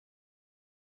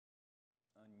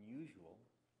unusual.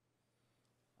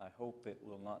 I hope it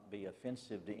will not be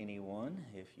offensive to anyone.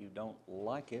 If you don't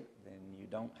like it, then you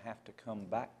don't have to come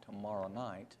back tomorrow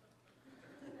night.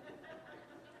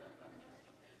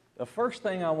 The first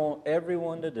thing I want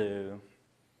everyone to do,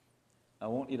 I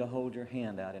want you to hold your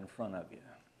hand out in front of you.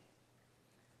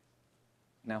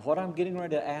 Now, what I'm getting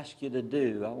ready to ask you to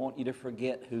do, I want you to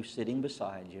forget who's sitting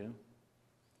beside you.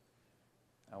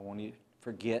 I want you to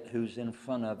forget who's in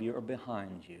front of you or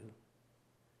behind you.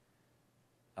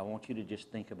 I want you to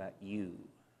just think about you.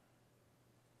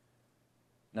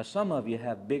 Now, some of you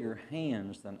have bigger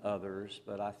hands than others,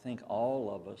 but I think all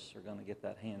of us are going to get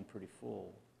that hand pretty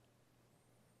full.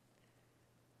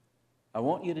 I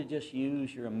want you to just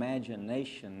use your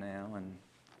imagination now and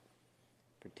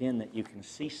pretend that you can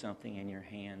see something in your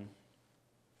hand,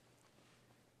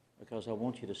 because I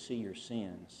want you to see your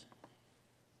sins.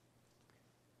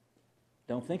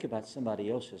 Don't think about somebody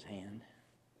else's hand.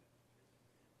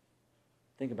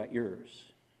 Think about yours.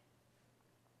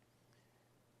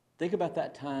 Think about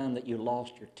that time that you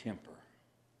lost your temper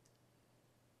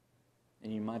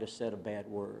and you might have said a bad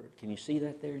word. Can you see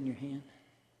that there in your hand?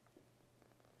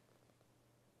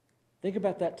 Think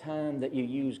about that time that you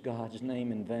used God's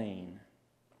name in vain.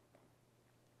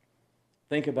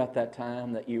 Think about that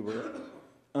time that you were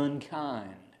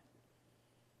unkind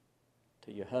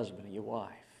to your husband or your wife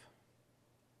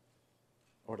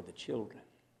or to the children.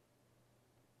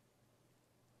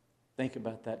 Think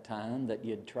about that time that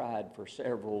you'd tried for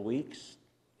several weeks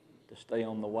to stay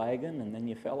on the wagon and then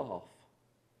you fell off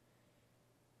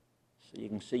so you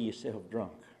can see yourself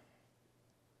drunk.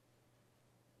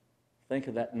 Think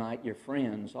of that night your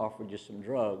friends offered you some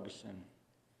drugs, and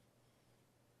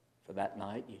for that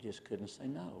night you just couldn't say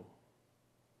no.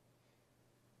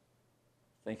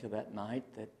 Think of that night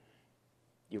that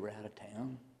you were out of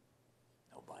town.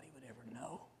 Nobody would ever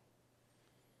know.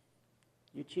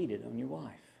 You cheated on your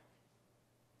wife.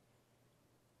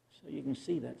 So you can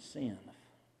see that sin of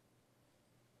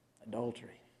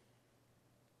adultery.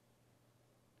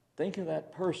 Think of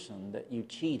that person that you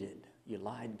cheated, you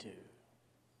lied to.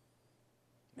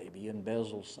 Maybe you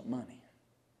embezzled some money.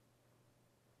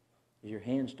 Is your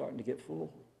hand starting to get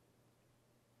full?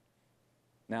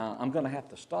 Now, I'm going to have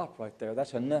to stop right there.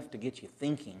 That's enough to get you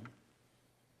thinking.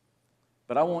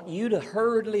 But I want you to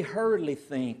hurriedly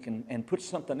think and put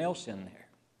something else in there.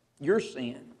 Your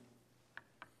sin.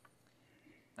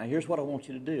 Now, here's what I want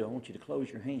you to do. I want you to close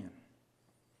your hand.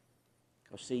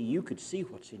 Because, see, you could see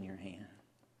what's in your hand.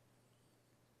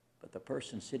 But the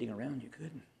person sitting around you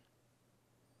couldn't.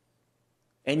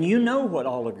 And you know what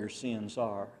all of your sins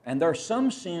are. And there are some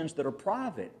sins that are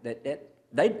private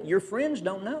that your friends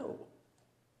don't know.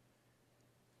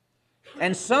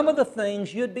 And some of the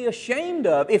things you'd be ashamed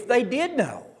of if they did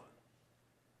know.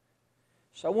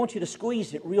 So I want you to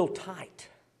squeeze it real tight.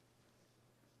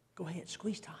 Go ahead,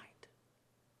 squeeze tight.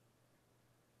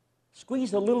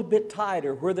 Squeeze a little bit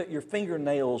tighter where that your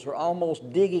fingernails are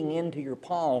almost digging into your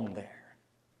palm there.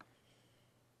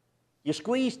 You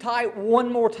squeeze tight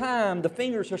one more time, the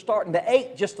fingers are starting to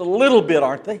ache just a little bit,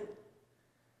 aren't they?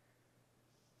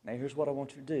 Now here's what I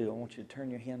want you to do. I want you to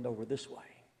turn your hand over this way.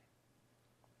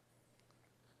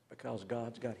 Because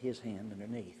God's got His hand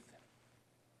underneath.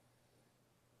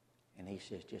 And He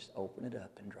says, just open it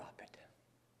up and drop it.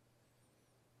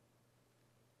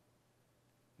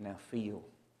 Now feel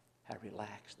how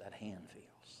relaxed that hand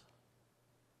feels.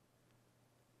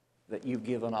 That you've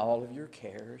given all of your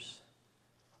cares,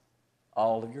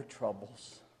 all of your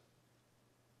troubles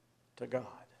to God.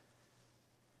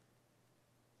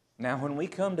 Now, when we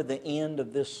come to the end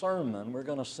of this sermon, we're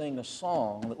going to sing a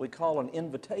song that we call an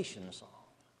invitation song.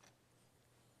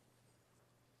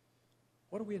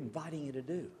 What are we inviting you to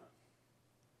do?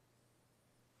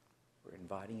 We're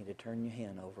inviting you to turn your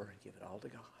hand over and give it all to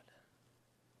God.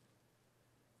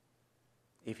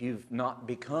 If you've not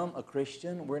become a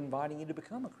Christian, we're inviting you to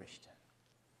become a Christian.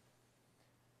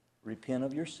 Repent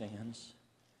of your sins,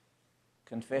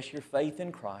 confess your faith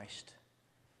in Christ,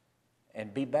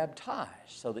 and be baptized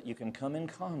so that you can come in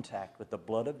contact with the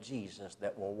blood of Jesus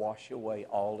that will wash away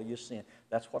all of your sin.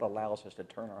 That's what allows us to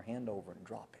turn our hand over and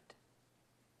drop it.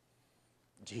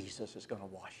 Jesus is going to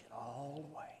wash it all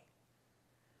away.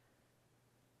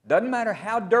 Doesn't matter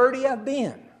how dirty I've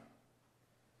been.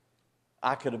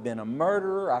 I could have been a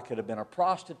murderer, I could have been a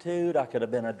prostitute, I could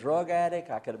have been a drug addict,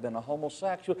 I could have been a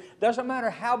homosexual. Doesn't matter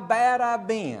how bad I've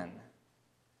been.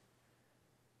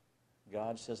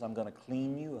 God says, I'm going to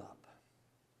clean you up.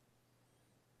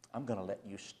 I'm going to let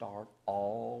you start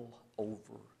all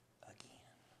over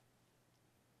again.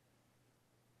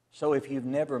 So if you've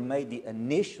never made the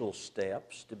initial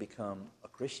steps to become a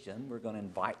Christian, we're going to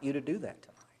invite you to do that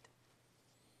tonight.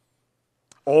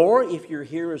 Or if you're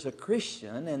here as a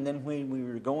Christian, and then when we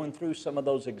were going through some of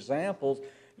those examples,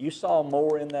 you saw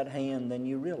more in that hand than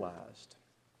you realized.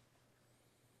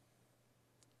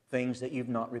 Things that you've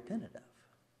not repented of.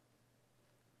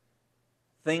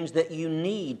 Things that you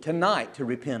need tonight to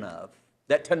repent of.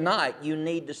 That tonight you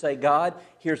need to say, God,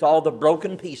 here's all the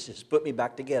broken pieces. Put me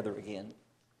back together again.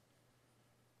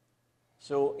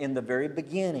 So in the very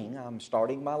beginning, I'm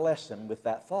starting my lesson with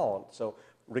that thought. So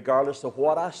regardless of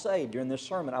what I say during this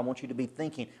sermon, I want you to be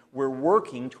thinking, we're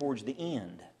working towards the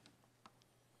end.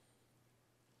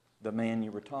 The man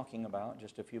you were talking about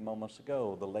just a few moments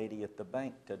ago, the lady at the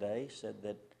bank today, said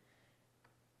that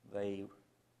they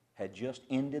had just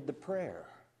ended the prayer,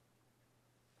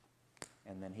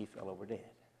 and then he fell over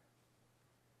dead.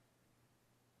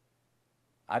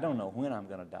 I don't know when I'm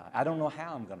going to die. I don't know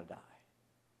how I'm going to die.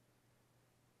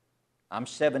 I'm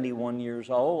 71 years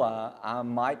old. I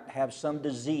might have some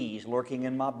disease lurking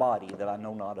in my body that I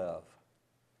know not of.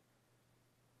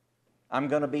 I'm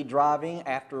going to be driving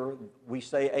after we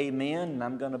say amen, and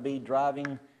I'm going to be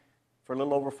driving for a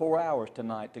little over 4 hours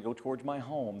tonight to go towards my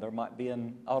home. There might be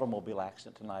an automobile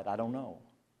accident tonight. I don't know.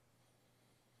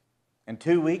 In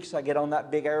 2 weeks, I get on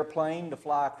that big airplane to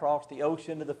fly across the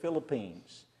ocean to the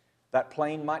Philippines. That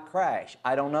plane might crash.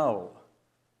 I don't know.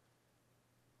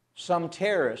 Some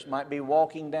terrorist might be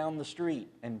walking down the street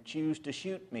and choose to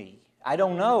shoot me. I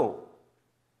don't know.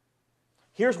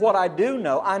 Here's what I do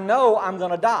know. I know I'm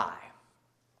going to die.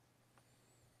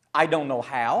 I don't know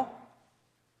how.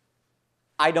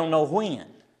 I don't know when.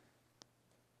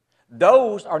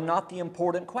 Those are not the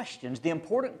important questions. The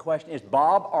important question is,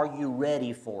 Bob, are you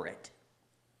ready for it?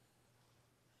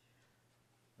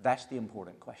 That's the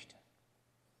important question.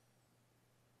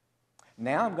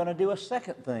 Now I'm going to do a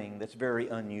second thing that's very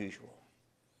unusual.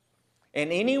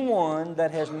 And anyone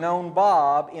that has known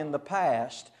Bob in the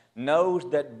past knows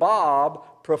that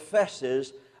Bob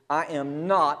professes, I am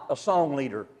not a song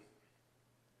leader.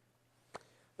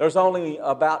 There's only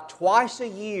about twice a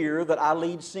year that I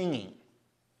lead singing.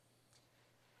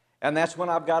 And that's when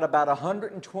I've got about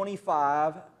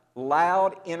 125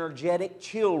 loud, energetic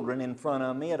children in front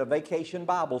of me at a vacation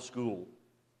Bible school.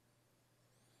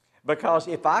 Because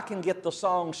if I can get the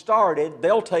song started,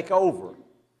 they'll take over.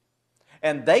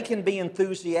 And they can be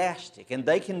enthusiastic, and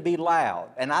they can be loud.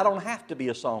 And I don't have to be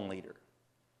a song leader.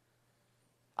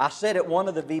 I said at one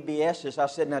of the VBSs, I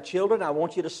said, now children, I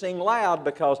want you to sing loud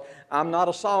because I'm not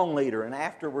a song leader. And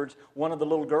afterwards, one of the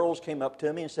little girls came up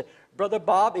to me and said, Brother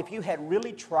Bob, if you had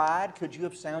really tried, could you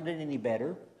have sounded any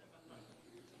better?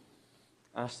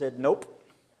 I said, nope.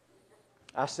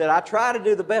 I said, I try to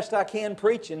do the best I can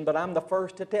preaching, but I'm the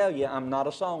first to tell you I'm not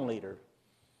a song leader.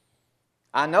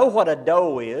 I know what a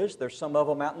doe is. There's some of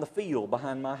them out in the field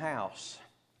behind my house.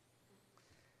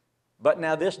 But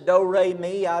now this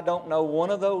do-re-mi, I don't know one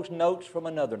of those notes from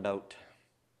another note.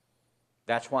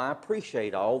 That's why I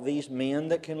appreciate all these men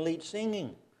that can lead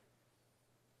singing.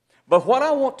 But what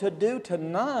I want to do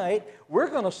tonight, we're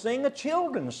going to sing a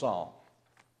children's song.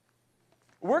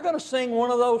 We're going to sing one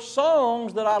of those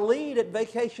songs that I lead at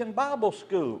Vacation Bible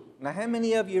School. Now, how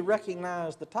many of you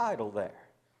recognize the title there?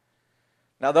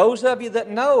 Now, those of you that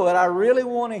know it, I really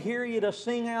want to hear you to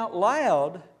sing out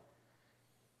loud.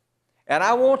 And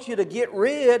I want you to get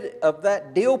rid of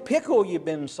that dill pickle you've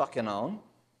been sucking on.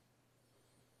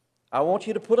 I want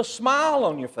you to put a smile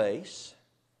on your face.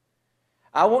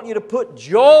 I want you to put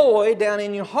joy down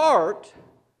in your heart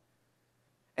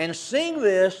and sing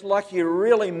this like you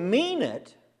really mean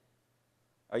it.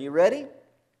 Are you ready?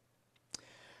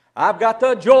 I've got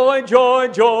the joy, joy,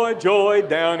 joy, joy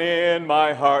down in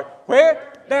my heart. Where?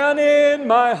 Down in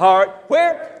my heart.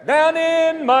 Where? Down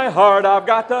in my heart. I've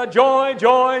got the joy,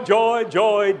 joy, joy,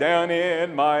 joy down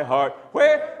in my heart.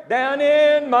 Where? Down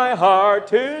in my heart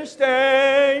to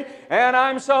stay. And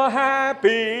I'm so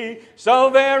happy, so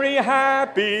very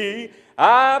happy.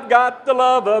 I've got the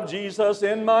love of Jesus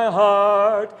in my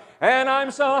heart. And I'm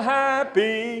so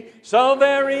happy, so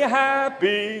very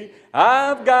happy.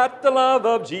 I've got the love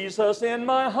of Jesus in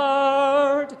my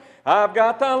heart. I've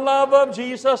got the love of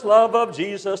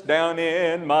Jesus down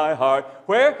in my heart.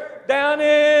 Where? Down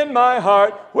in my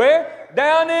heart. Where?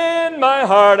 Down in my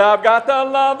heart. I've got the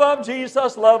love of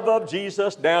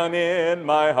Jesus down in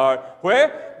my heart.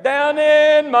 Where? Down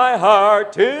in my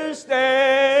heart to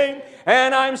stay.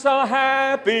 And I'm so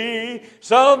happy,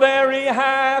 so very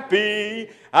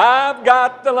happy. I've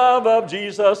got the love of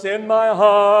Jesus in my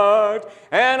heart.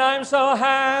 And I'm so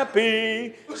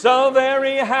happy, so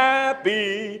very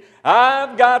happy.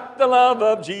 I've got the love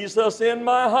of Jesus in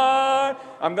my heart.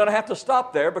 I'm going to have to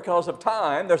stop there because of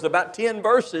time. There's about 10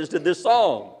 verses to this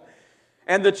song.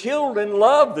 And the children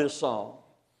love this song.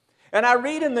 And I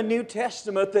read in the New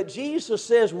Testament that Jesus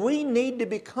says we need to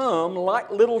become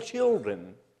like little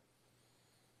children.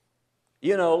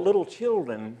 You know, little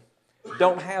children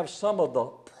don't have some of the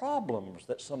problems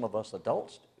that some of us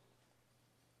adults do.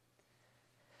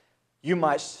 You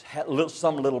might have,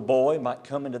 some little boy might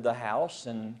come into the house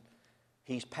and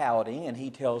he's pouting and he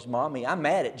tells Mommy, I'm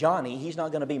mad at Johnny. He's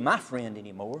not going to be my friend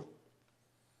anymore.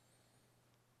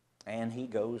 And he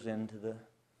goes into the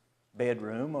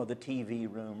bedroom or the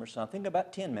TV room or something.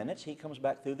 About 10 minutes, he comes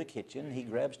back through the kitchen. He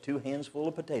grabs 2 hands full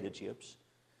of potato chips.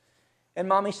 And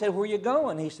Mommy said, where are you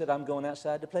going? He said, I'm going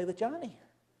outside to play with Johnny.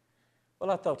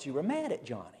 Well, I thought you were mad at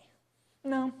Johnny.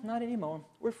 No, not anymore.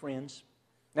 We're friends.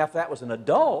 Now, if that was an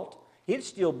adult, he'd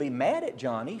still be mad at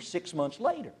Johnny 6 months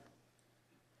later.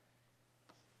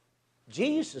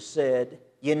 Jesus said,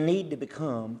 you need to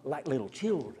become like little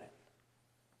children.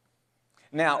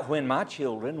 Now, when my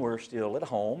children were still at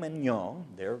home and young,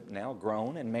 they're now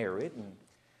grown and married,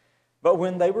 but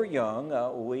when they were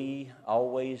young, we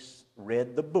always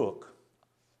read the book,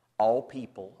 All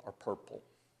People Are Purple.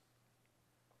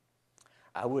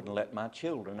 I wouldn't let my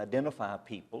children identify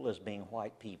people as being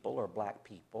white people or black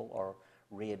people or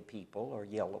red people or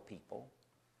yellow people.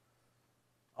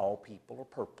 All people are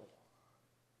purple.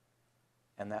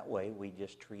 And that way we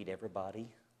just treat everybody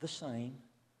the same.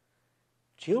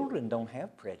 Children don't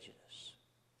have prejudice.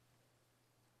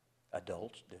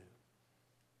 Adults do.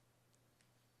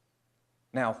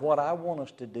 Now, what I want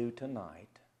us to do tonight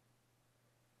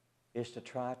is to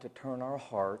try to turn our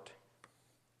heart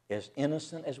as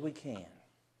innocent as we can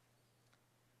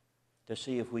to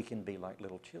see if we can be like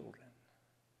little children.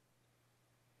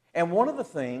 And one of the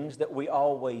things that we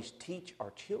always teach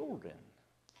our children,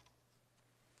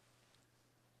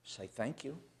 say thank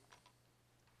you.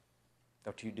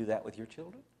 Don't you do that with your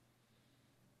children?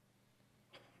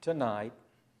 Tonight,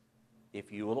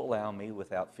 if you will allow me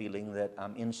without feeling that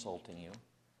I'm insulting you,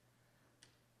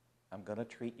 I'm going to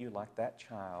treat you like that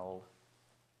child.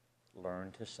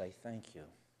 Learn to say thank you.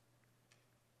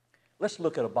 Let's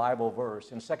look at a Bible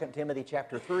verse in 2 Timothy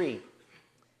chapter 3.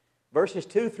 Verses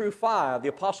 2 through 5. The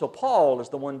Apostle Paul is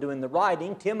the one doing the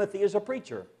writing. Timothy is a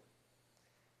preacher.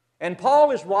 And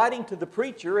Paul is writing to the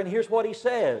preacher, and here's what he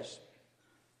says.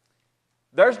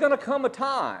 There's going to come a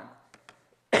time.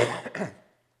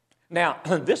 Now,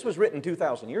 this was written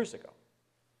 2,000 years ago.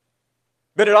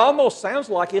 But it almost sounds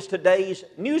like it's today's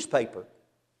newspaper.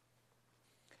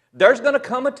 There's going to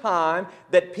come a time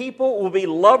that people will be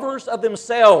lovers of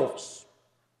themselves.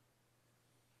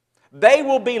 They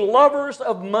will be lovers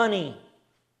of money.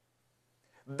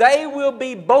 They will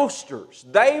be boasters.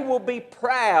 They will be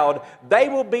proud. They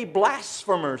will be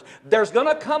blasphemers. There's going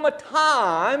to come a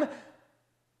time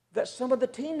that some of the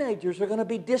teenagers are going to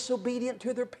be disobedient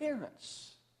to their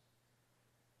parents.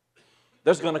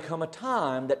 There's going to come a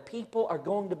time that people are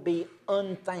going to be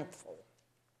unthankful,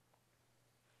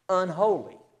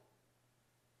 unholy,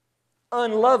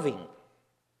 unloving,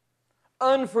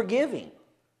 unforgiving,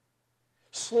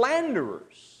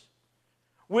 slanderers,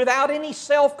 without any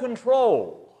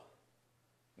self-control.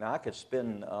 Now, I could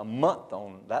spend a month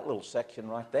on that little section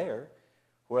right there,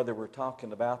 whether we're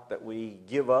talking about that we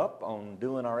give up on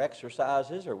doing our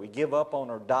exercises, or we give up on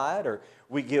our diet, or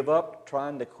we give up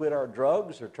trying to quit our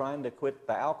drugs, or trying to quit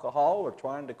the alcohol, or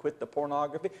trying to quit the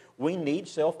pornography. We need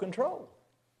self-control.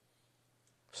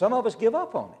 Some of us give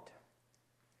up on it.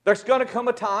 There's going to come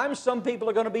a time some people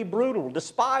are going to be brutal,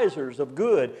 despisers of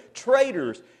good,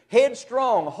 traitors,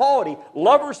 headstrong, haughty,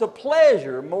 lovers of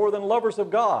pleasure more than lovers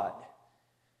of God,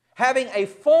 having a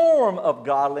form of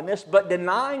godliness but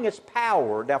denying its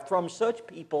power. Now, from such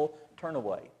people, turn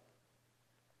away.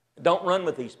 Don't run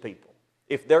with these people.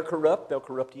 If they're corrupt, they'll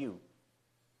corrupt you.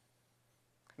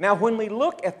 Now, when we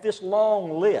look at this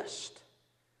long list,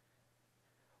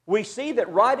 we see that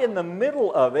right in the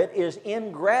middle of it is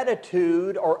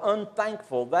ingratitude or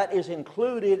unthankful. That is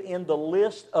included in the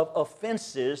list of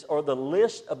offenses, or the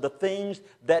list of the things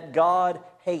that God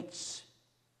hates.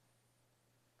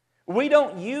 We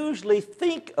don't usually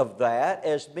think of that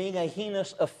as being a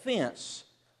heinous offense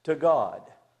to God,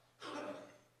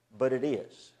 but it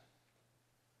is.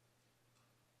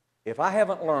 If I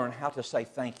haven't learned how to say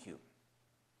thank you,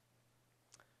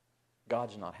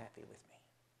 God's not happy with me.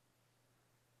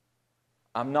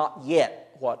 I'm not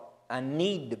yet what I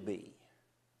need to be.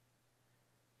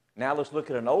 Now let's look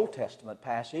at an Old Testament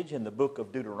passage in the book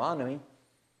of Deuteronomy.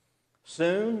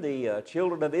 Soon the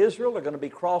children of Israel are going to be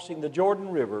crossing the Jordan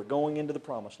River, going into the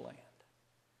Promised Land.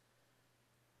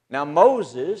 Now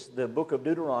Moses, the book of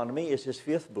Deuteronomy, is his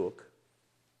 5th book.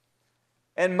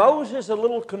 And Moses is a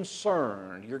little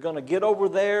concerned. You're going to get over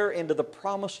there into the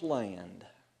Promised Land.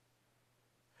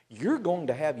 You're going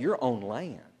to have your own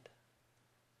land.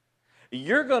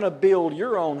 You're going to build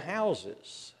your own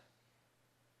houses.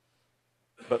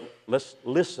 But let's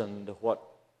listen to what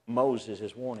Moses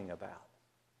is warning about.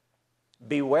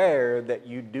 Beware that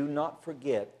you do not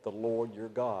forget the Lord your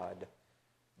God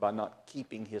by not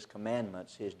keeping His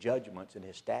commandments, His judgments, and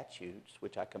His statutes,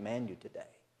 which I command you today.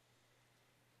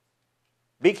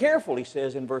 Be careful, he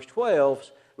says in verse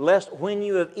 12, lest when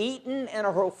you have eaten and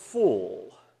are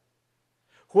full,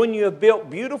 when you have built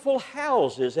beautiful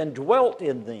houses and dwelt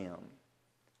in them,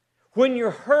 when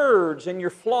your herds and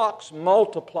your flocks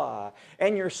multiply,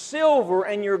 and your silver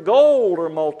and your gold are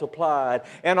multiplied,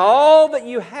 and all that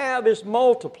you have is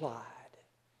multiplied,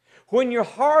 when your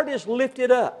heart is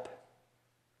lifted up,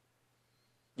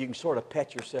 you can sort of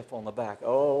pat yourself on the back.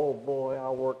 Oh boy, I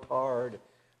worked hard.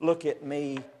 Look at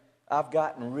me. I've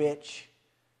gotten rich.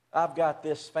 I've got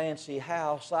this fancy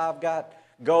house. I've got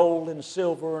gold and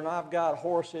silver, and I've got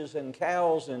horses and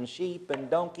cows and sheep and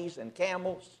donkeys and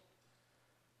camels.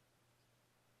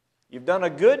 You've done a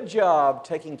good job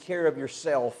taking care of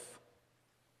yourself.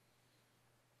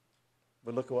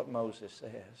 But look at what Moses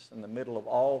says. In the middle of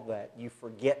all that, you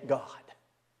forget God.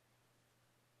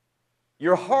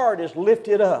 Your heart is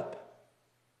lifted up.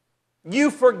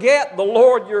 You forget the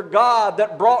Lord your God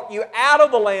that brought you out of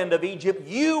the land of Egypt.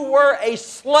 You were a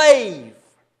slave.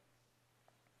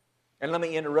 And let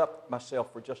me interrupt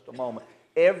myself for just a moment.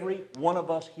 Every one of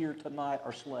us here tonight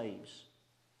are slaves.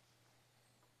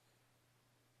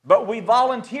 But we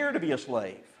volunteer to be a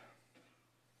slave.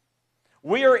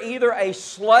 We are either a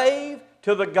slave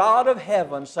to the God of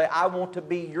heaven, say, I want to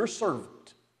be your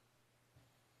servant,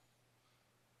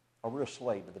 or we're a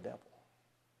slave to the devil.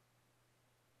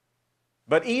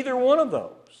 But either one of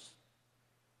those,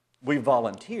 we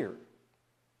volunteer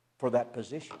for that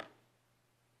position.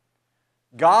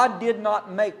 God did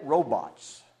not make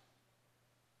robots.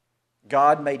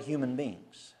 God made human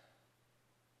beings.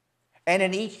 And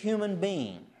in each human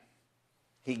being,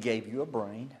 He gave you a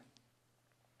brain.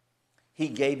 He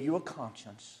gave you a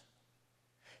conscience.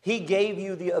 He gave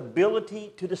you the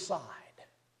ability to decide.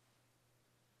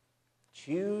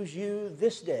 Choose you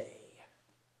this day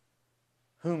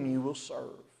whom you will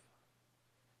serve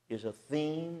is a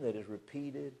theme that is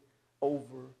repeated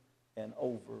over and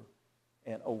over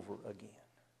and over again.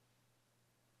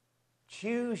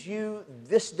 Choose you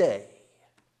this day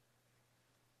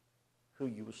who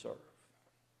you will serve.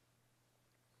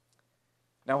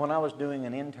 Now, when I was doing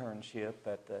an internship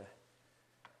at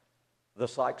the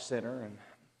Psych Center in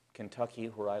Kentucky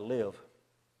where I live,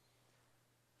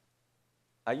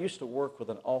 I used to work with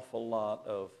an awful lot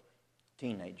of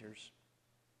teenagers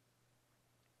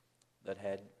that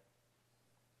had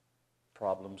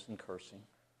problems in cursing,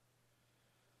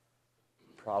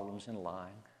 problems in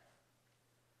lying,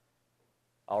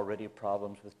 already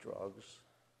problems with drugs,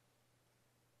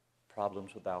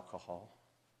 problems with alcohol,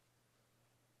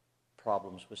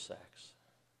 problems with sex.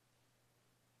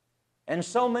 And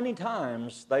so many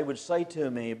times they would say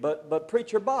to me, but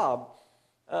Preacher Bob,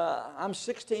 I'm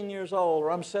 16 years old,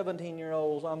 or I'm 17 years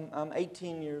old, I'm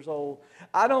 18 years old.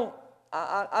 I don't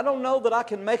know that I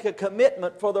can make a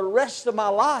commitment for the rest of my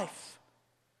life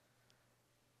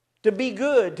to be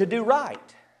good, to do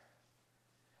right.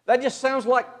 That just sounds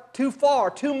like too far,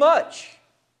 too much.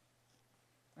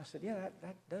 I said, yeah,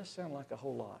 that does sound like a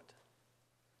whole lot.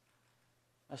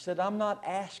 I said, I'm not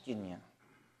asking you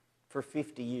for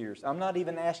 50 years. I'm not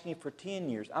even asking you for 10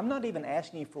 years. I'm not even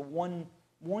asking you for one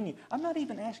year. I'm not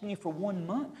even asking you for 1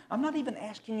 month. I'm not even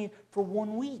asking you for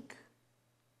 1 week.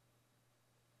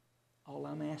 All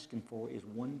I'm asking for is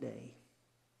 1 day.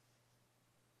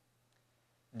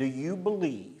 Do you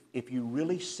believe, if you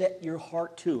really set your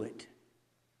heart to it,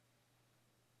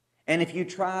 and if you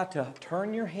try to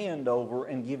turn your hand over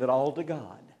and give it all to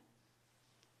God,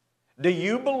 do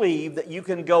you believe that you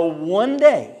can go 1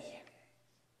 day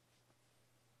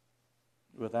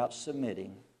without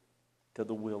submitting to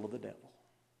the will of the devil?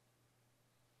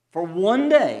 For 1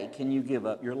 day, can you give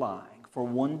up your lying? For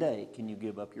 1 day, can you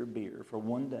give up your beer? For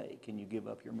 1 day, can you give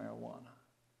up your marijuana?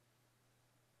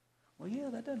 Well, yeah,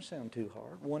 that doesn't sound too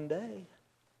hard. 1 day.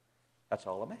 That's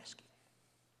all I'm asking.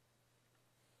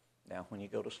 Now, when you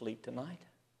go to sleep tonight,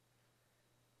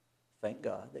 thank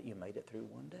God that you made it through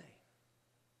 1 day.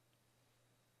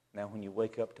 Now, when you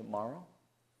wake up tomorrow,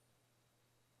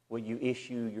 will you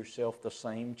issue yourself the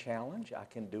same challenge? I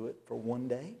can do it for 1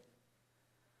 day.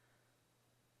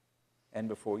 And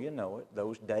before you know it,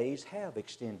 those days have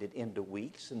extended into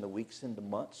weeks, and the weeks into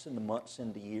months, and the months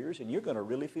into years, and you're going to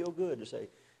really feel good to say,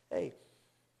 hey,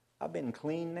 I've been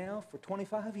clean now for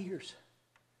 25 years.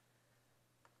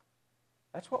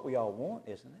 That's what we all want,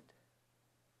 isn't it?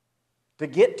 to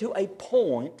get to a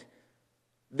point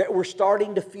that we're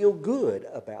starting to feel good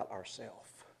about ourselves.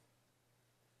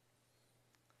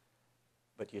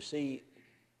 But you see,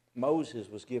 Moses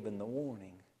was given the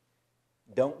warning,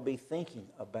 don't be thinking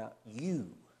about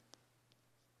you.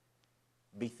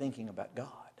 Be thinking about God.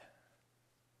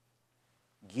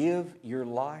 Give your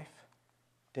life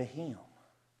to Him.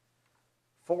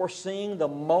 Foreseeing the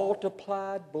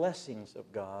multiplied blessings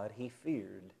of God, he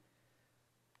feared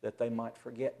that they might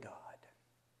forget God.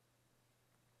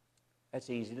 That's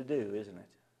easy to do, isn't it?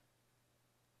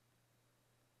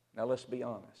 Now let's be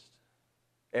honest.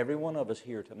 Every one of us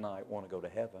here tonight want to go to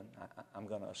heaven. I'm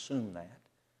going to assume that.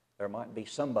 There might be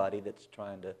somebody that's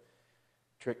trying to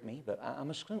trick me, but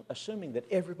I'm assuming that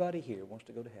everybody here wants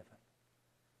to go to heaven.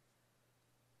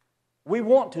 We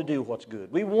want to do what's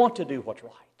good. We want to do what's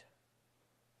right.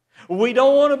 We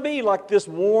don't want to be like this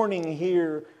warning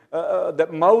here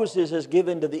that Moses has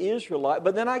given to the Israelites.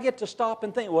 But then I get to stop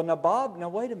and think, well, now, Bob, now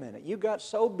wait a minute. You got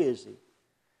so busy.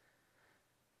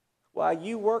 While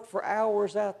you work for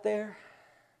hours out there,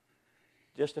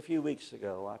 just a few weeks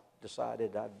ago, I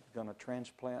decided I'm going to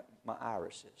transplant my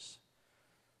irises.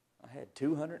 I had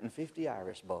 250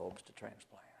 iris bulbs to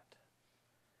transplant.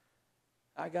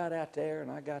 I got out there and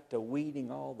I got to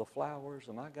weeding all the flowers,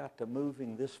 and I got to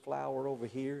moving this flower over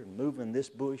here and moving this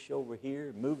bush over here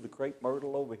and move the crepe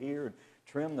myrtle over here and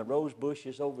trim the rose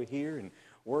bushes over here and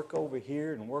work over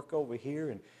here and work over here.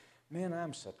 And man,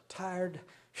 I'm so tired.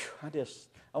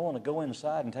 I want to go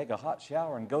inside and take a hot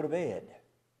shower and go to bed.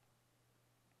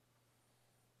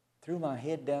 Threw my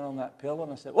head down on that pillow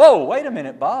and I said, whoa, wait a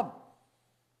minute, Bob.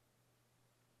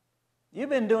 You've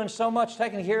been doing so much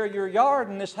taking care of your yard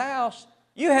and this house,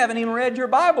 you haven't even read your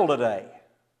Bible today.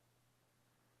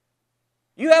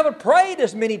 You haven't prayed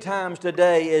as many times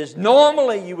today as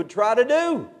normally you would try to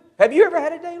do. Have you ever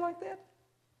had a day like that?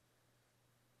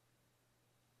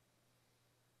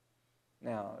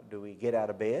 Now, do we get out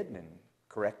of bed and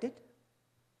correct it?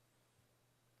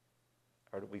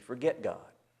 Or do we forget God?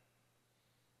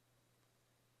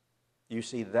 You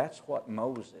see, that's what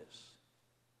Moses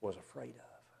was afraid of.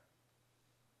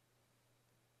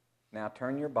 Now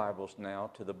turn your Bibles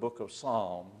now to the book of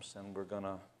Psalms, and we're going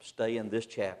to stay in this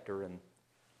chapter and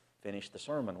finish the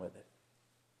sermon with it.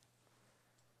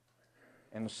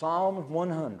 In Psalm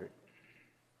 100,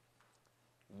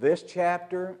 this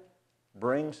chapter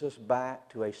brings us back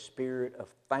to a spirit of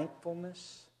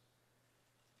thankfulness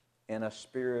and a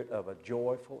spirit of a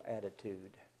joyful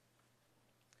attitude.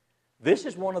 This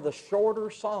is one of the shorter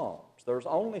Psalms. There's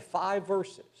only 5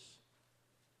 verses.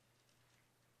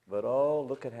 But oh,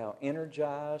 look at how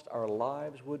energized our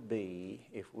lives would be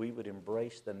if we would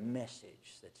embrace the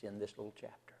message that's in this little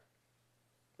chapter.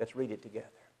 Let's read it together.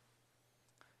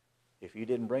 If you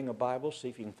didn't bring a Bible, see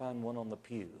if you can find one on the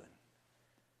pew.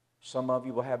 Some of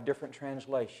you will have different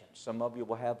translations. Some of you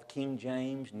will have King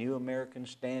James, New American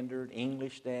Standard,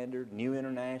 English Standard, New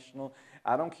International.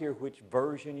 I don't care which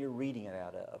version you're reading it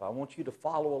out of. I want you to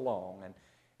follow along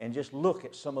and just look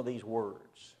at some of these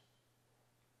words.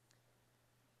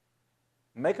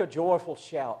 Make a joyful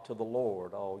shout to the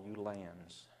Lord, all you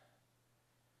lands.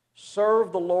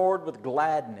 Serve the Lord with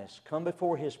gladness. Come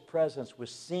before His presence with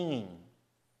singing.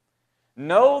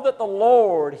 Know that the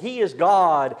Lord, He is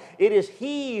God. It is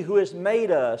He who has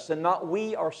made us and not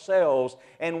we ourselves.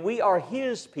 And we are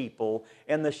His people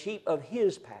and the sheep of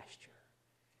His pasture.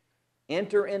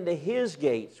 Enter into His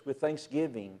gates with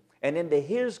thanksgiving and into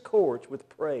His courts with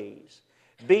praise.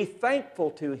 Be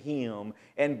thankful to Him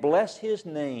and bless His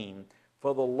name.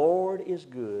 For the Lord is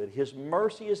good, His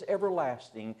mercy is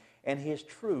everlasting, and His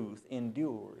truth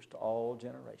endures to all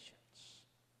generations.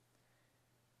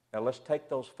 Now let's take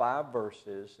those 5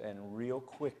 verses and real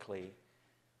quickly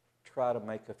try to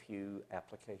make a few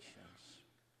applications.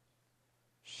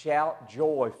 Shout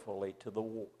joyfully to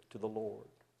the Lord.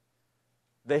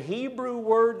 The Hebrew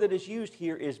word that is used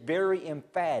here is very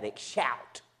emphatic,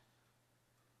 shout.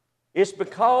 It's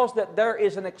because that there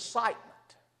is an excitement.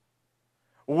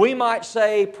 We might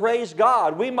say, praise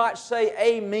God. We might say,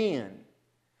 amen.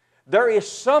 There is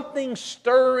something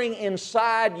stirring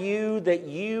inside you that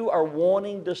you are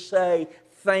wanting to say,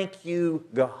 thank you,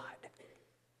 God.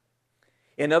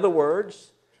 In other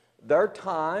words, there are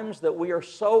times that we are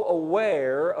so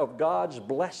aware of God's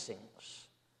blessings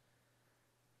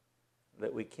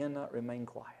that we cannot remain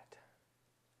quiet.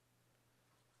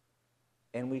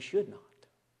 And we should not.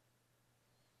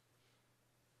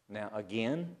 Now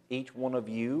again, each one of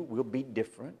you will be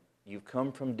different. You've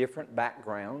come from different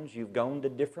backgrounds. You've gone to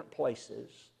different places.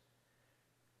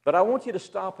 But I want you to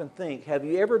stop and think, have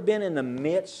you ever been in the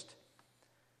midst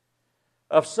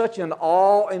of such an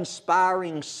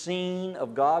awe-inspiring scene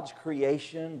of God's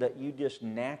creation that you just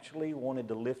naturally wanted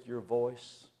to lift your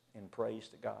voice in praise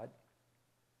to God?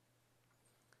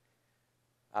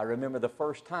 I remember the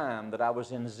first time that I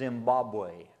was in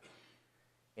Zimbabwe,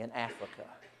 in Africa,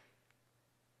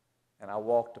 and I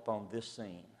walked upon this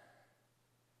scene,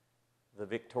 the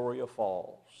Victoria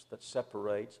Falls that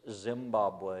separates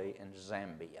Zimbabwe and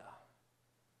Zambia.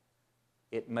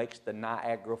 It makes the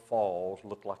Niagara Falls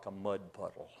look like a mud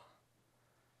puddle.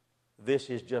 This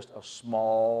is just a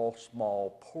small,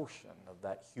 small portion of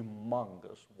that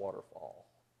humongous waterfall.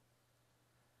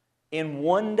 In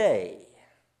one day,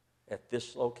 at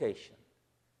this location,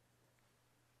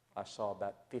 I saw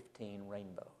about 15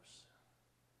 rainbows.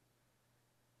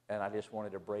 And I just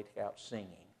wanted to break out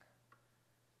singing,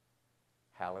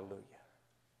 hallelujah.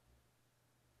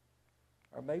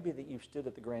 Or maybe that you've stood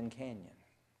at the Grand Canyon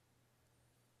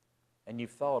and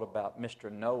you've thought about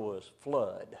Mr. Noah's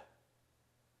flood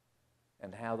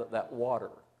and how that water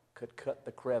could cut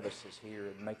the crevices here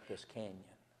and make this canyon.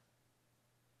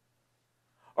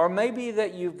 Or maybe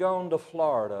that you've gone to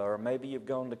Florida, or maybe you've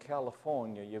gone to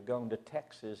California, you've gone to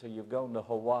Texas, or you've gone to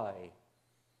Hawaii.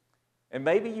 And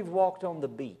maybe you've walked on the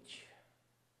beach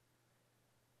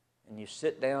and you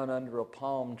sit down under a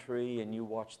palm tree and you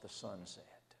watch the sunset.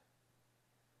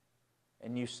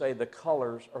 And you say the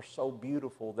colors are so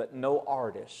beautiful that no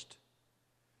artist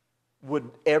would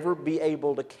ever be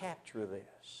able to capture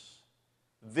this.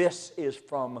 This is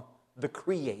from the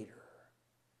Creator.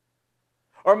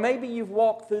 Or maybe you've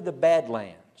walked through the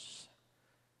Badlands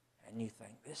and you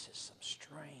think, this is some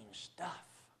strange stuff.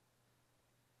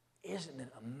 Isn't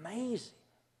it amazing?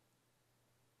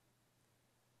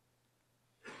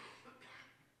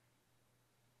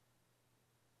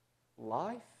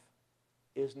 Life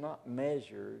is not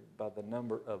measured by the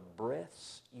number of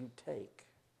breaths you take,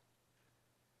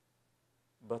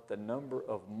 but the number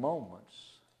of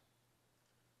moments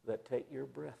that take your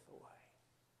breath away.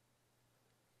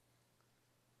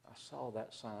 I saw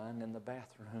that sign in the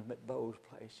bathroom at Bo's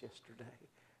place yesterday,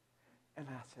 and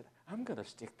I said, I'm going to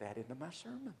stick that into my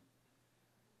sermon.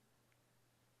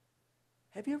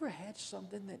 Have you ever had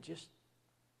something that just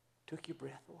took your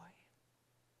breath away?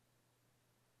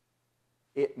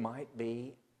 It might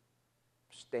be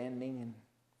standing in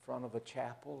front of a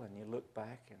chapel and you look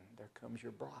back and there comes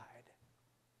your bride.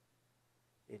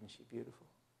 Isn't she beautiful?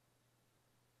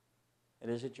 And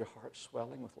isn't your heart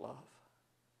swelling with love?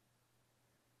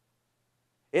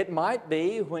 It might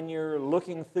be when you're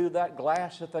looking through that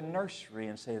glass at the nursery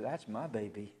and say, that's my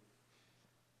baby.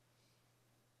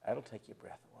 That'll take your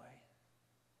breath away.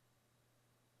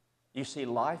 You see,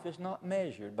 life is not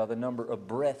measured by the number of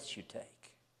breaths you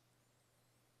take,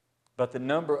 but the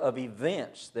number of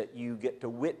events that you get to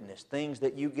witness, things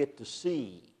that you get to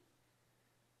see,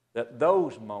 that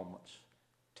those moments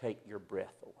take your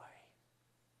breath away.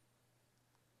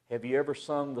 Have you ever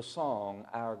sung the song,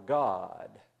 Our God,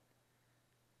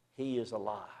 He is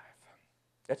Alive?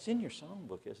 That's in your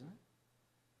songbook, isn't it?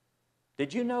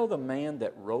 Did you know the man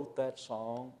that wrote that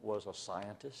song was a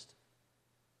scientist?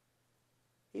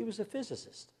 He was a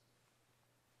physicist.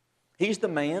 He's the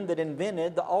man that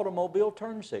invented the automobile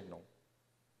turn signal.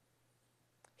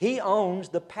 He owns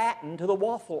the patent to the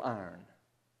waffle iron.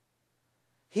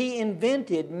 He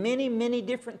invented many, many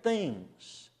different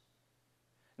things.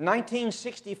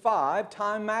 1965,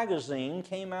 Time magazine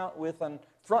came out with a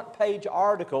front page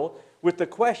article with the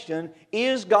question,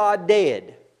 is God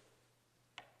dead?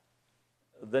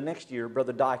 The next year,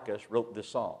 Brother Dykus wrote this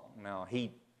song. Now,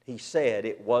 he said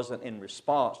it wasn't in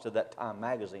response to that Time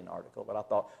magazine article, but I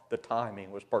thought the timing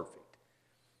was perfect.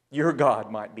 Your God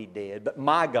might be dead, but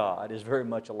my God is very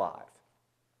much alive.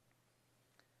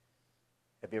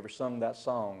 Have you ever sung that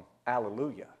song,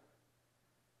 Hallelujah?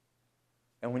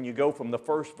 And when you go from the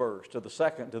first verse to the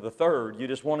second to the third, you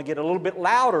just want to get a little bit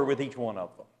louder with each one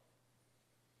of them.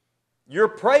 You're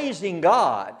praising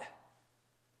God.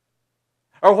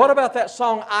 Or what about that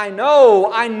song, I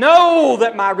know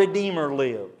that my Redeemer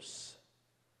lives.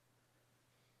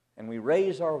 And we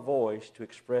raise our voice to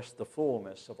express the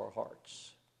fullness of our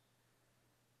hearts.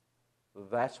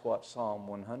 That's what Psalm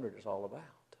 100 is all about.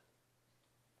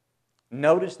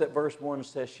 Notice that verse 1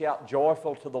 says, shout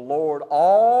joyful to the Lord,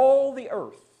 all the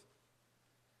earth.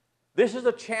 This is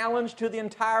a challenge to the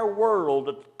entire world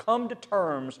to come to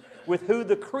terms with who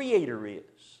the Creator is.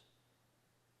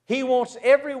 He wants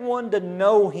everyone to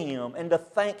know Him and to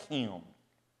thank Him.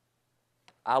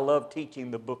 I love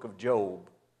teaching the book of Job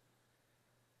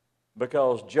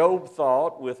because Job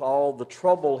thought with all the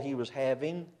trouble he was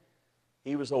having,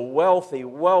 he was a wealthy,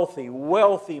 wealthy,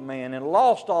 wealthy man and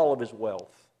lost all of his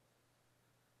wealth.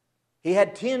 He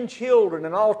had 10 children,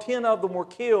 and all 10 of them were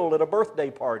killed at a birthday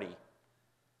party.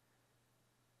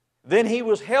 Then he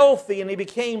was healthy and he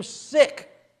became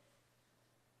sick.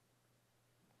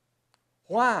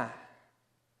 Why?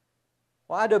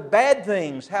 Why do bad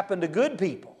things happen to good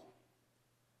people?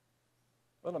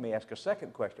 Well, let me ask a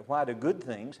second question. Why do good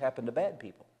things happen to bad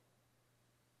people?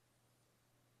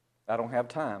 I don't have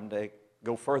time to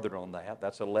go further on that.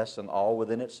 That's a lesson all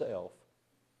within itself.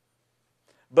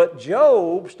 But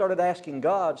Job started asking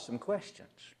God some questions.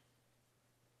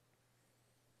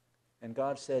 And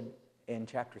God said in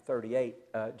chapter 38,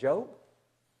 Job,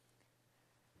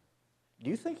 do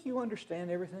you think you understand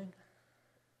everything?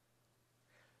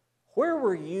 Where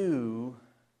were you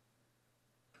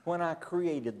when I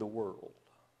created the world?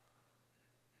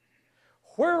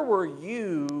 Where were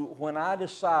you when I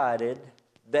decided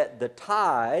that the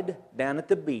tide down at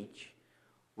the beach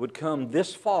would come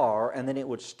this far and then it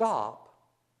would stop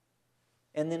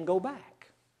and then go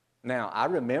back? Now, I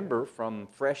remember from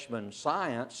freshman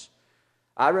science,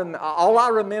 all I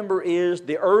remember is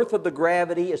the earth of the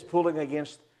gravity is pulling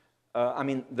against,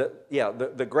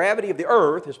 the gravity of the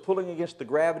earth is pulling against the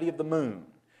gravity of the moon.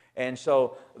 And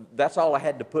so that's all I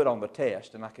had to put on the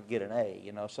test, and I could get an A,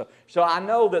 you know. So I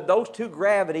know that those two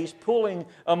gravities pulling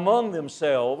among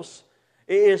themselves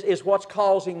is what's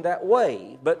causing that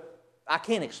wave. But I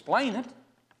can't explain it.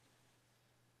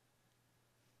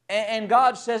 And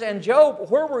God says, and Job,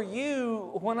 where were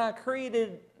you when I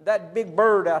created that big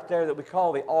bird out there that we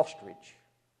call the ostrich?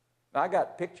 Now, I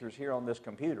got pictures here on this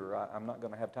computer. I'm not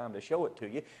going to have time to show it to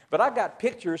you. But I got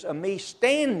pictures of me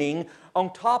standing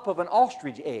on top of an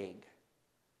ostrich egg.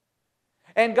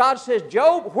 And God says,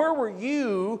 Job, where were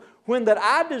you when that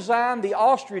I designed the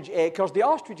ostrich egg? Because the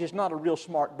ostrich is not a real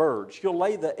smart bird. She'll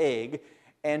lay the egg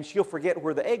and she'll forget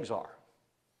where the eggs are.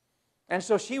 And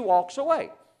so she walks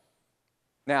away.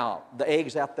 Now, the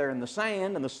egg's out there in the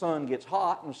sand and the sun gets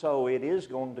hot, and so it is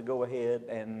going to go ahead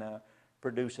and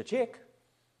produce a chick.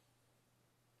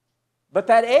 But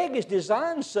that egg is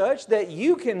designed such that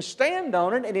you can stand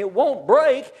on it and it won't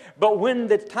break. But when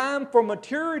the time for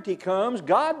maturity comes,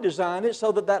 God designed it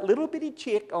so that that little bitty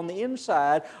chick on the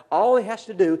inside, all he has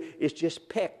to do is just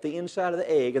peck the inside of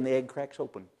the egg and the egg cracks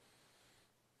open.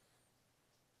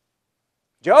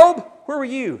 Job, where were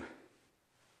you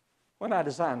when I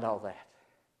designed all that?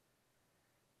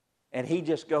 And he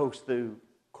just goes through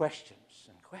questions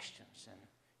and questions. And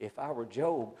if I were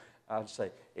Job, I'd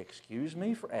say, excuse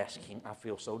me for asking. I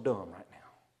feel so dumb right now.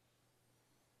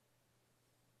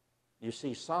 You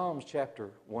see, Psalms chapter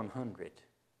 100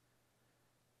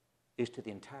 is to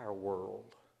the entire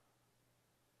world.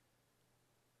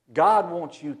 God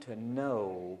wants you to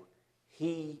know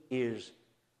He is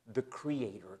the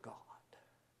Creator God.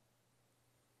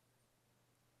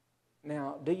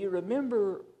 Now, do you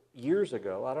remember years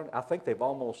ago, I think they've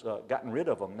almost gotten rid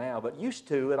of them now, but used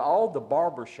to, at all the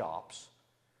barber shops,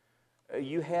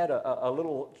 you had a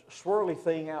little swirly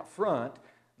thing out front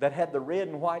that had the red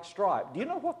and white stripe. Do you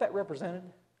know what that represented?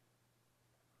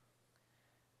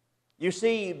 You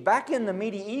see, back in the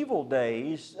medieval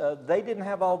days, they didn't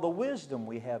have all the wisdom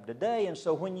we have today, and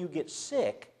so when you get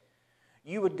sick,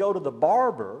 you would go to the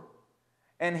barber,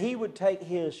 and he would take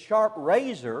his sharp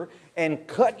razor and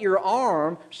cut your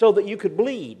arm so that you could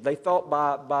bleed. They thought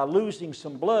by losing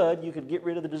some blood, you could get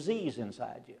rid of the disease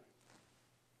inside you.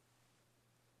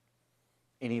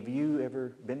 Any of you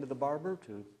ever been to the barber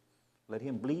to let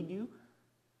him bleed you?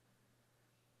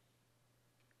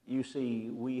 You see,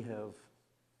 we've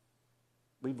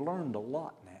learned a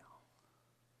lot now.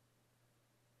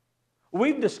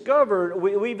 We've discovered,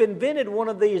 we've invented one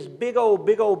of these big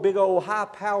old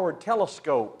high-powered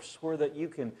telescopes where that you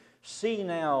can see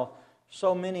now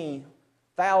so many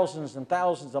thousands and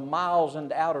thousands of miles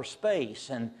into outer space.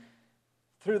 And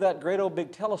through that great old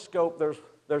big telescope,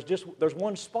 there's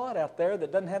one spot out there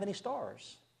that doesn't have any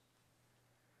stars.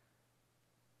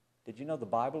 Did you know the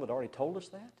Bible had already told us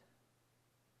that?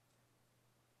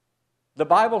 The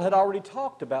Bible had already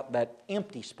talked about that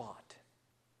empty spot.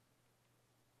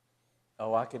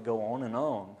 Oh, I could go on and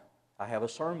on. I have a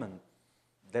sermon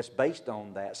that's based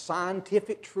on that.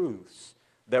 Scientific truths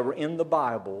that were in the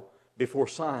Bible before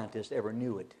scientists ever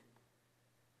knew it.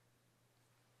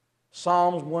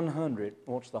 Psalms 100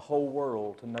 wants the whole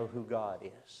world to know who God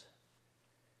is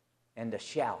and to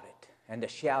shout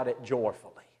it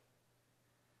joyfully.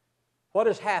 What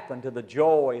has happened to the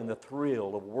joy and the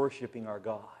thrill of worshiping our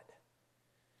God?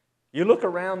 You look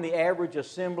around the average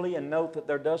assembly and note that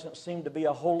there doesn't seem to be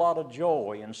a whole lot of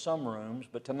joy in some rooms,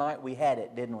 but tonight we had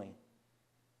it, didn't we?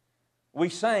 We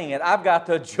sang it, I've got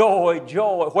the joy.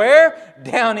 Where?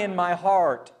 Down in my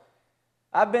heart.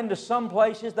 I've been to some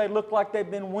places, they look like they've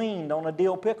been weaned on a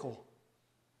dill pickle.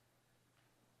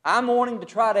 I'm wanting to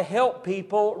try to help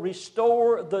people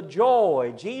restore the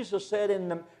joy. Jesus said in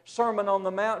the Sermon on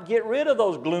the Mount, get rid of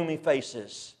those gloomy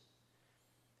faces.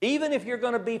 Even if you're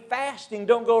going to be fasting,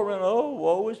 don't go around, oh,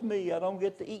 woe is me, I don't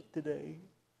get to eat today.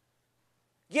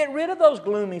 Get rid of those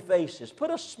gloomy faces. Put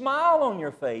a smile on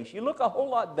your face. You look a whole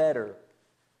lot better.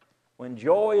 When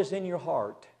joy is in your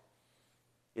heart,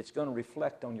 it's going to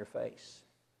reflect on your face.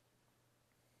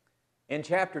 In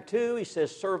chapter 2, he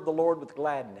says, serve the Lord with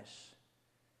gladness.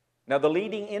 Now, the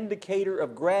leading indicator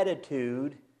of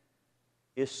gratitude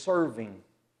is serving.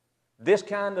 This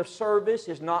kind of service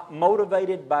is not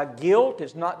motivated by guilt.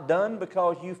 It's not done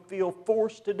because you feel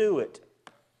forced to do it.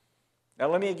 Now,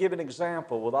 let me give an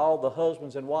example with all the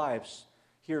husbands and wives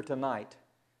here tonight.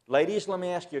 Ladies, let me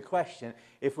ask you a question.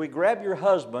 If we grab your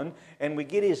husband and we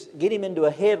get him into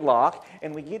a headlock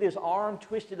and we get his arm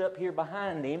twisted up here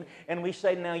behind him and we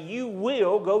say, now you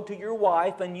will go to your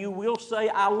wife and you will say,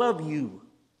 I love you.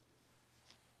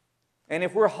 And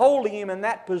if we're holding him in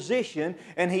that position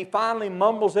and he finally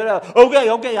mumbles it out,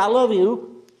 okay, I love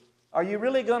you, are you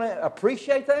really going to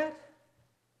appreciate that?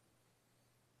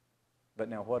 But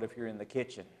now what if you're in the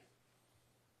kitchen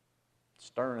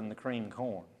stirring the cream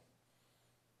corn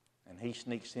and he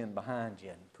sneaks in behind you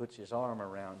and puts his arm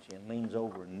around you and leans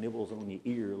over and nibbles on your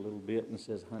ear a little bit and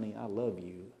says, honey, I love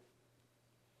you.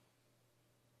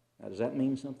 Now, does that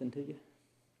mean something to you?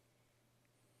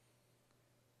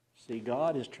 See,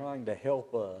 God is trying to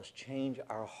help us change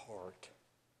our heart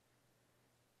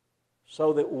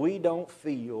so that we don't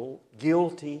feel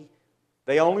guilty.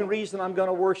 The only reason I'm going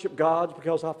to worship God is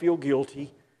because I feel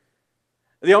guilty.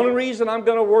 The only reason I'm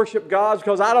going to worship God is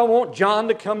because I don't want John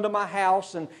to come to my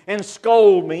house and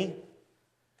scold me.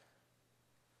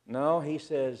 No, he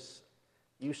says,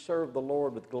 you serve the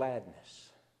Lord with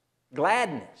gladness.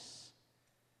 Gladness.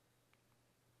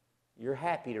 You're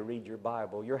happy to read your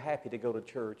Bible. You're happy to go to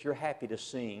church. You're happy to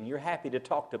sing. You're happy to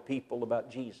talk to people about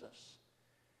Jesus.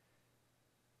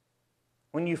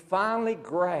 When you finally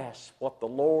grasp what the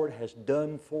Lord has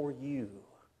done for you,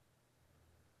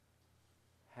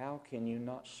 how can you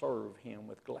not serve Him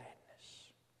with gladness?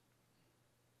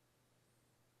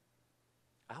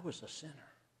 I was a sinner.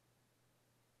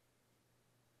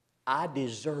 I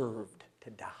deserved to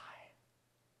die.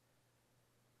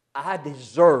 I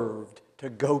deserved to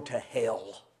go to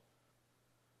hell.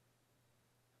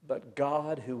 But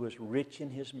God, who was rich in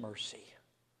His mercy,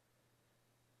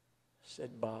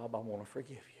 said, Bob, I want to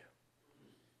forgive you.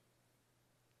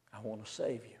 I want to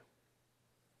save you.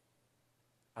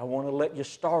 I want to let you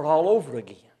start all over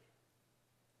again.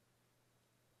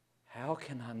 How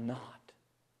can I not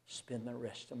spend the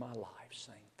rest of my life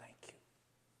saying thank you?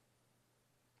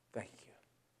 Thank you.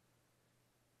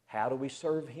 How do we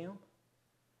serve Him?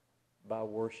 By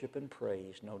worship and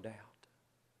praise, no doubt.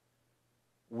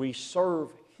 We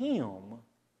serve Him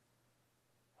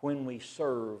when we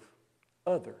serve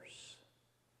others.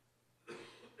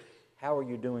 How are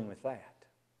you doing with that?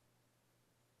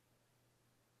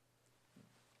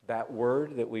 That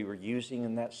word that we were using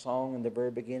in that song in the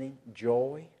very beginning,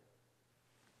 joy,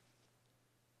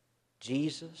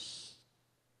 Jesus,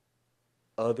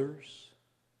 others,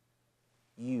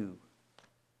 you.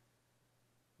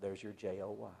 There's your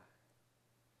J-O-Y.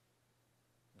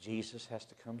 Jesus has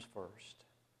to come first.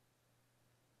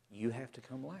 You have to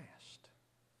come last.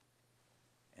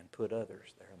 And put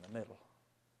others there in the middle.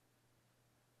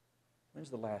 When's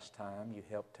the last time you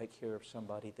helped take care of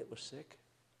somebody that was sick?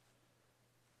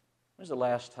 When's the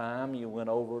last time you went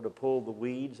over to pull the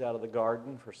weeds out of the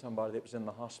garden for somebody that was in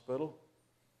the hospital?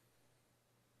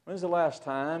 When's the last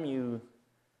time you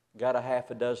got a half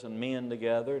a dozen men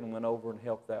together and went over and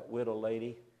helped that widow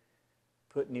lady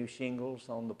put new shingles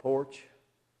on the porch?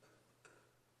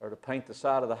 Or to paint the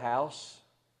side of the house?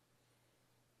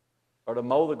 Or to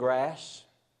mow the grass?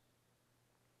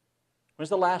 When's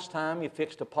the last time you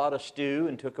fixed a pot of stew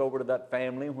and took over to that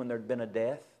family when there'd been a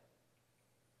death?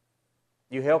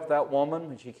 You helped that woman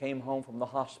when she came home from the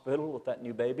hospital with that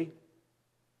new baby?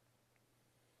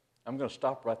 I'm going to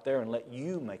stop right there and let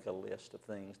you make a list of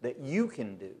things that you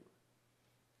can do.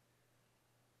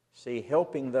 See,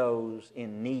 helping those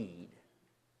in need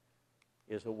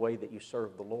is a way that you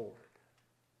serve the Lord.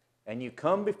 And you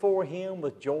come before Him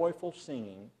with joyful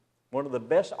singing. One of the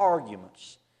best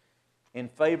arguments in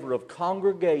favor of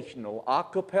congregational a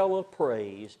cappella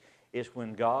praise is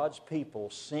when God's people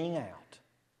sing out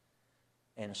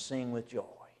and sing with joy.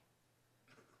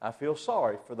 I feel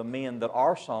sorry for the men that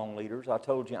are song leaders. I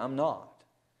told you I'm not.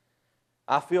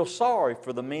 I feel sorry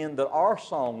for the men that are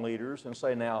song leaders and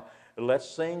say, now, let's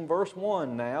sing verse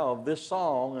 1 now of this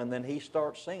song, and then he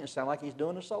starts singing. It sounds like he's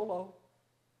doing a solo.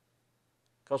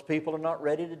 Because people are not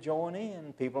ready to join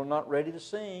in. People are not ready to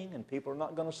sing, and people are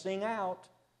not going to sing out.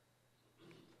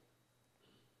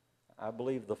 I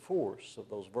believe the force of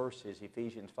those verses,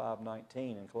 Ephesians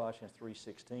 5:19 and Colossians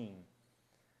 3:16,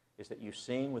 is that you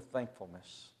sing with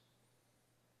thankfulness.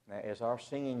 Now, is our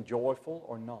singing joyful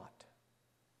or not?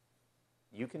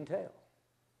 You can tell.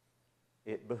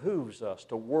 It behooves us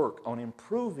to work on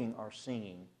improving our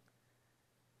singing,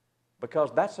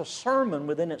 because that's a sermon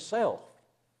within itself.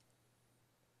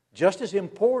 Just as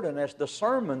important as the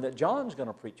sermon that John's going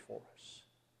to preach for us.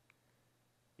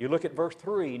 You look at verse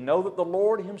 3, know that the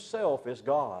Lord Himself is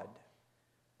God.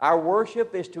 Our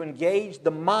worship is to engage the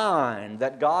mind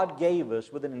that God gave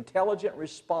us with an intelligent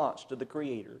response to the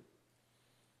Creator.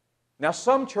 Now,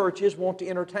 some churches want to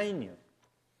entertain you.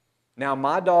 Now,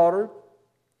 my daughter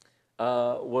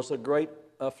was a great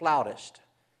flautist.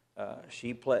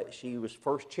 She was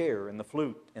first chair in the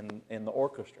flute in the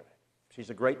orchestra. She's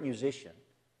a great musician.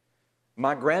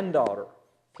 My granddaughter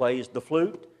plays the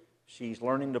flute. She's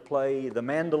learning to play the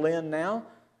mandolin now,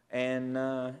 and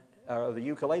the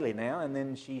ukulele now, and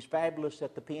then she's fabulous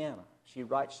at the piano. She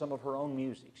writes some of her own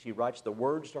music. She writes the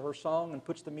words to her song and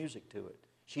puts the music to it.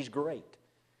 She's great.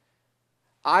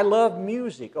 I love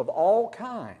music of all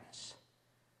kinds,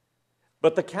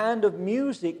 but the kind of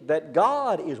music that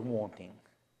God is wanting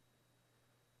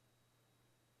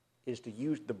is to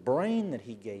use the brain that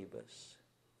He gave us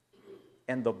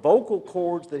and the vocal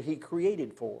cords that He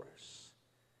created for us.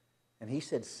 And He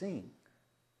said, sing,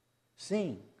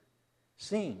 sing,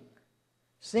 sing,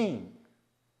 sing.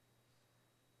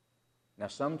 Now,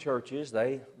 some churches,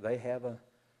 they have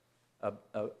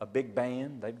a big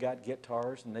band. They've got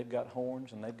guitars, and they've got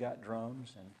horns, and they've got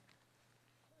drums, and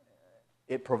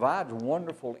it provides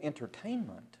wonderful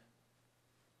entertainment.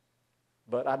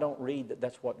 But I don't read that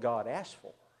that's what God asked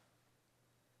for.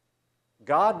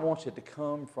 God wants it to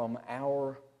come from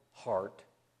our heart.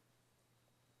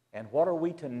 And what are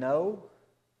we to know?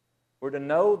 We're to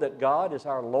know that God is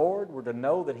our Lord. We're to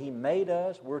know that He made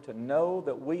us. We're to know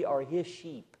that we are His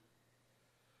sheep.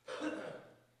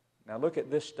 Now look at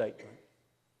this statement.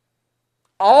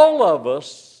 All of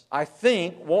us, I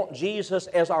think, want Jesus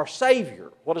as our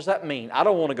Savior. What does that mean? I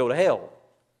don't want to go to hell.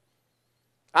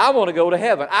 I want to go to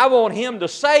heaven. I want Him to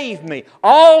save me.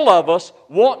 All of us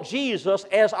want Jesus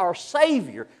as our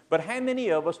Savior. But how many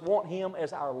of us want Him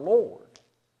as our Lord?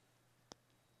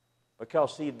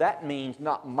 Because, see, that means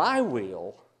not my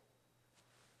will,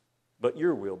 but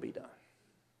your will be done.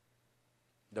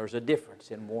 There's a difference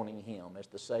in wanting Him as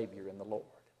the Savior and the Lord.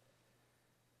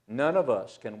 None of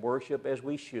us can worship as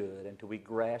we should until we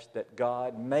grasp that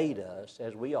God made us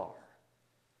as we are.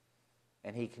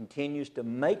 And He continues to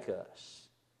make us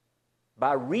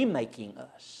by remaking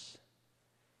us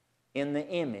in the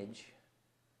image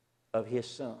of His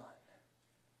Son.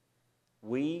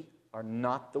 We are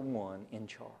not the one in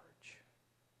charge.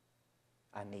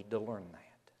 I need to learn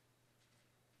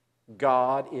that.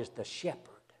 God is the shepherd,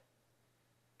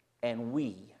 and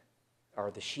we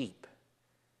are the sheep.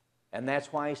 And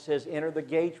that's why He says, enter the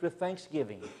gates with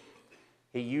thanksgiving.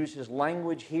 He uses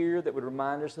language here that would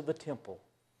remind us of the temple.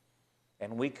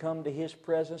 And we come to His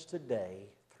presence today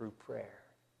through prayer.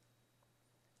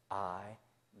 I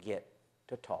get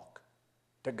to talk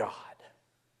to God.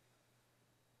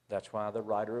 That's why the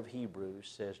writer of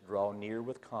Hebrews says, draw near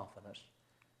with confidence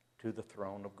to the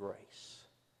throne of grace.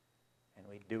 And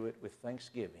we do it with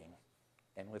thanksgiving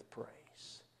and with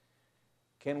praise.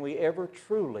 Can we ever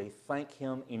truly thank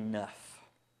Him enough?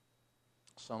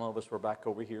 Some of us were back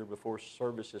over here before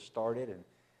services started, and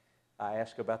I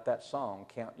asked about that song,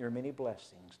 Count Your Many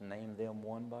Blessings, name them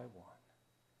one by one.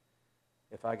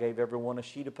 If I gave everyone a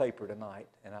sheet of paper tonight,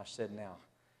 and I said, now,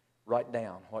 write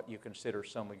down what you consider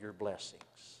some of your blessings.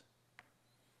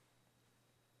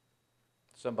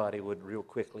 Somebody would real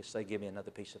quickly say, give me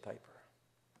another piece of paper.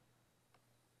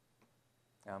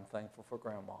 I'm thankful for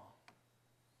Grandma.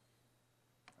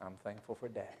 I'm thankful for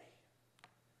Daddy.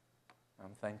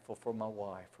 I'm thankful for my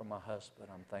wife, for my husband.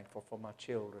 I'm thankful for my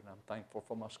children. I'm thankful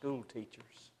for my school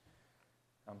teachers.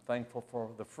 I'm thankful for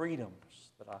the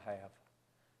freedoms that I have.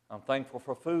 I'm thankful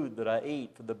for food that I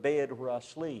eat, for the bed where I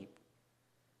sleep.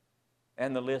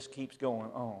 And the list keeps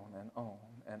going on and on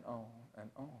and on and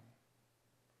on.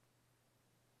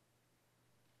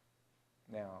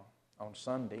 Now, on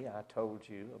Sunday, I told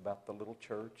you about the little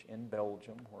church in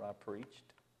Belgium where I preached.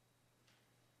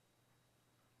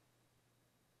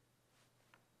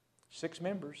 6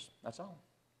 members, that's all.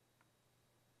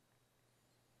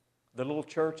 The little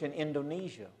church in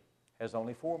Indonesia has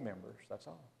only 4 members, that's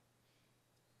all.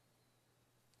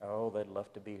 Oh, they'd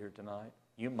love to be here tonight.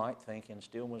 You might think in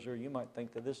Steele, Missouri, you might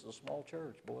think that this is a small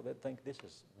church. Boy, they'd think this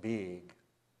is big.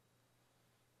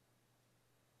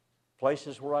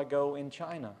 Places where I go in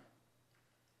China,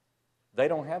 they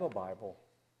don't have a Bible.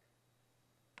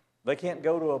 They can't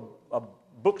go to a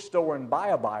bookstore and buy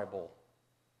a Bible.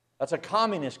 That's a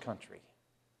communist country.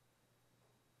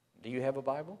 Do you have a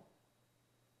Bible?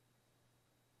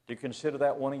 Do you consider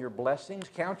that one of your blessings?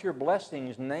 Count your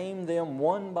blessings, name them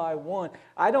one by one.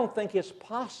 I don't think it's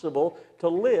possible to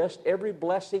list every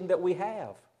blessing that we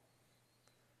have.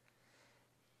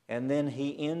 And then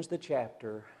he ends the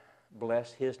chapter,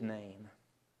 bless his name,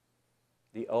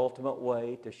 the ultimate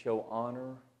way to show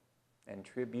honor and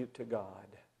tribute to God.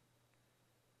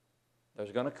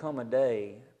 There's going to come a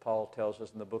day, Paul tells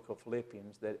us in the book of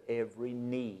Philippians, that every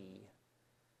knee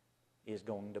is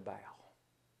going to bow.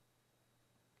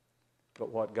 But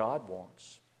what God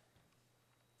wants,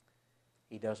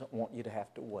 He doesn't want you to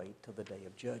have to wait till the day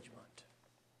of judgment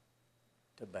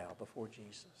to bow before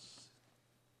Jesus.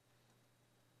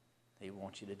 He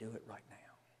wants you to do it right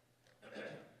now.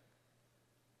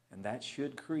 And that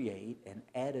should create an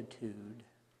attitude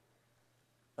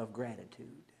of gratitude.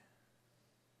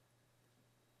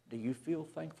 Do you feel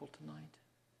thankful tonight?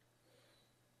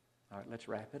 All right, let's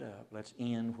wrap it up. Let's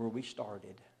end where we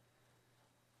started.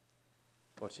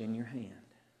 What's in your hand?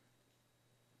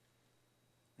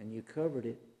 And you covered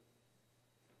it.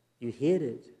 You hid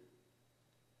it.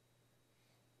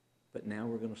 But now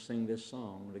we're going to sing this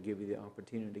song to give you the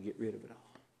opportunity to get rid of it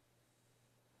all.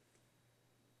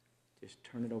 Just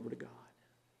turn it over to God.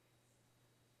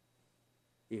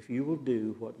 If you will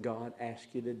do what God asks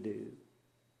you to do,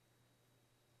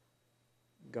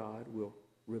 God will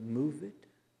remove it,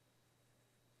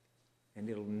 and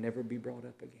it'll never be brought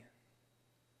up again.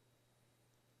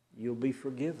 You'll be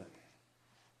forgiven.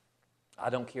 I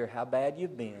don't care how bad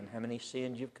you've been, how many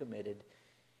sins you've committed.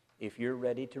 If you're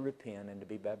ready to repent and to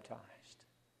be baptized,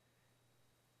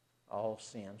 all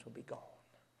sins will be gone.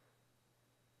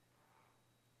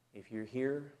 If you're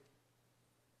here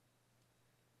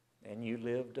and you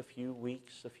lived a few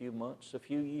weeks, a few months, a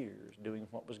few years doing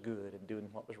what was good and doing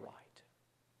what was right,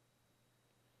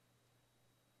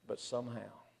 but somehow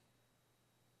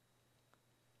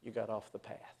you got off the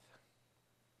path,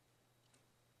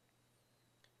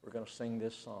 we're going to sing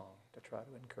this song to try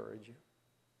to encourage you.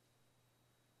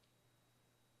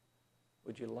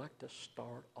 Would you like to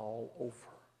start all over?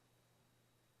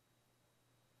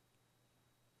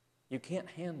 You can't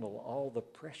handle all the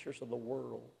pressures of the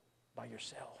world by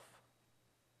yourself.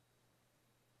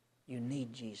 You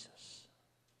need Jesus.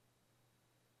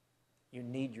 You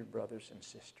need your brothers and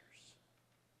sisters.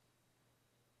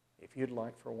 If you'd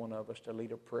like for one of us to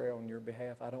lead a prayer on your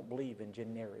behalf, I don't believe in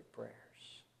generic prayers.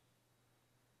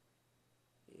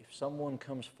 If someone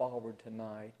comes forward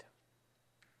tonight,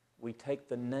 we take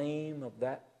the name of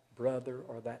that brother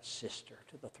or that sister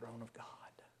to the throne of God.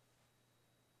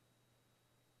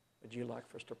 Would you like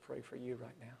for us to pray for you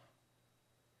right now?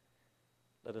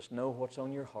 Let us know what's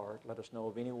on your heart. Let us know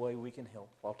of any way we can help.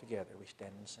 While together we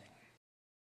stand and sing.